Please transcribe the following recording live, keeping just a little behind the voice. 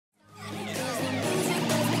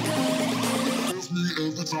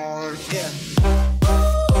Hey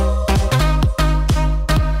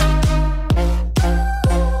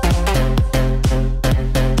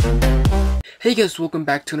guys, welcome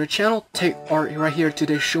back to the channel. Tech Art right here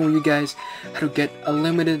today, showing you guys how to get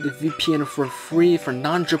unlimited VPN for free for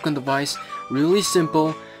non-broken device. Really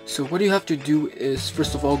simple. So what you have to do is,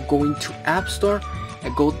 first of all, go into Appstore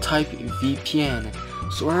and go type VPN.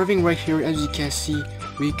 So everything right here, as you can see,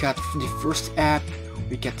 we got the first app,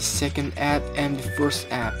 we got the second app, and the first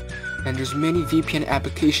app. And there's many VPN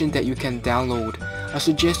applications that you can download. I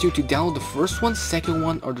suggest you to download the first one, second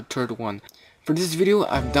one, or the third one. For this video,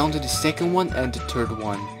 I've downloaded the second one and the third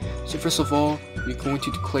one. So first of all, we're going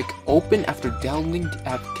to click open after downloading the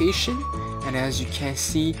application, and as you can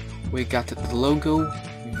see, we got the logo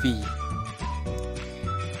V.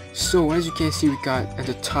 So as you can see, we got at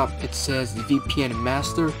the top, it says VPN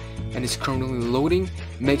master, and it's currently loading.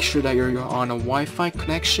 Make sure that you're on a Wi-Fi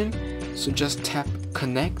connection, so just tap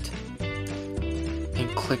connect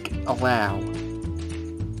and click allow.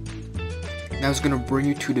 Now it's gonna bring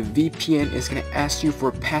you to the VPN. It's gonna ask you for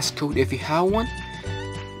a passcode. If you have one,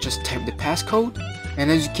 just type the passcode, and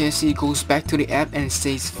as you can see, it goes back to the app and it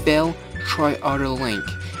says fail, try other link.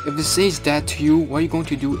 If it says that to you, what you're going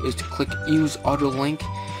to do is to click use other link,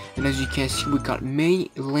 and as you can see, we got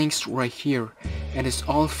many links right here, and it's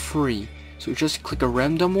all free. So just click a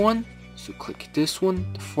random one. So click this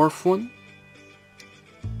one, the fourth one.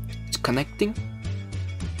 It's connecting.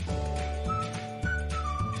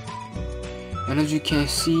 And as you can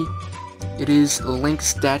see, it is a link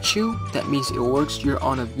statue. That means it works. You're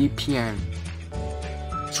on a VPN.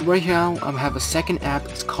 So right now, I have a second app.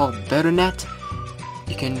 It's called Betternet.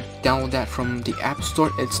 You can download that from the App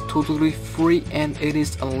Store. It's totally free and it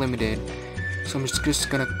is unlimited. So I'm just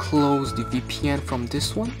gonna close the VPN from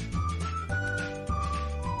this one.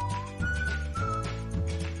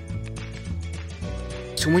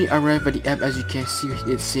 So when you arrive at the app, as you can see,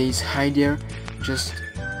 it says hi there. Just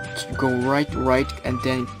go right and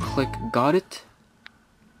then click got it,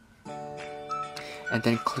 and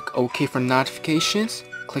then click OK for notifications.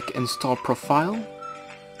 Click install profile,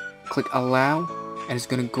 click allow, and it's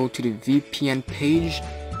gonna go to the VPN page,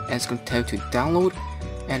 and it's gonna tell you to download.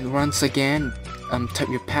 And once again, type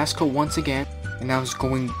your passcode once again, and now it's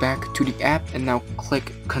going back to the app, and now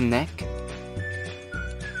click connect.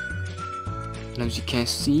 And as you can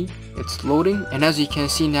see, it's loading, and as you can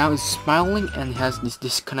see now, it's smiling and has this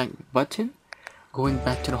disconnect button. Going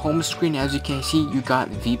back to the home screen, as you can see, you got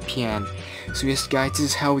VPN. So yes guys, this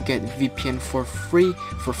is how we get VPN for free,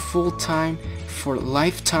 for full time, for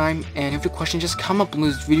lifetime. And if you have a question, just comment below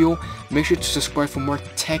this video. Make sure to subscribe for more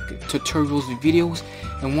tech tutorials videos.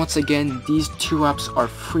 And once again, these two apps are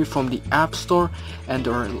free from the App Store, and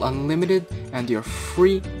they're unlimited, and they are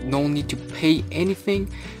free. No need to pay anything.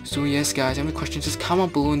 So yes guys, if you have any questions, just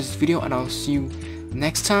comment below in this video, and I'll see you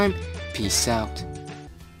next time. Peace out.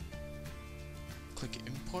 Click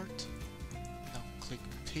import, now click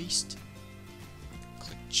paste,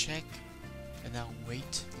 click check, and now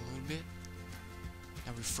wait a little bit.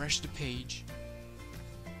 Now refresh the page,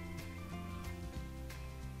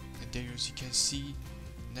 and there, as you can see,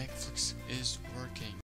 Netflix is working.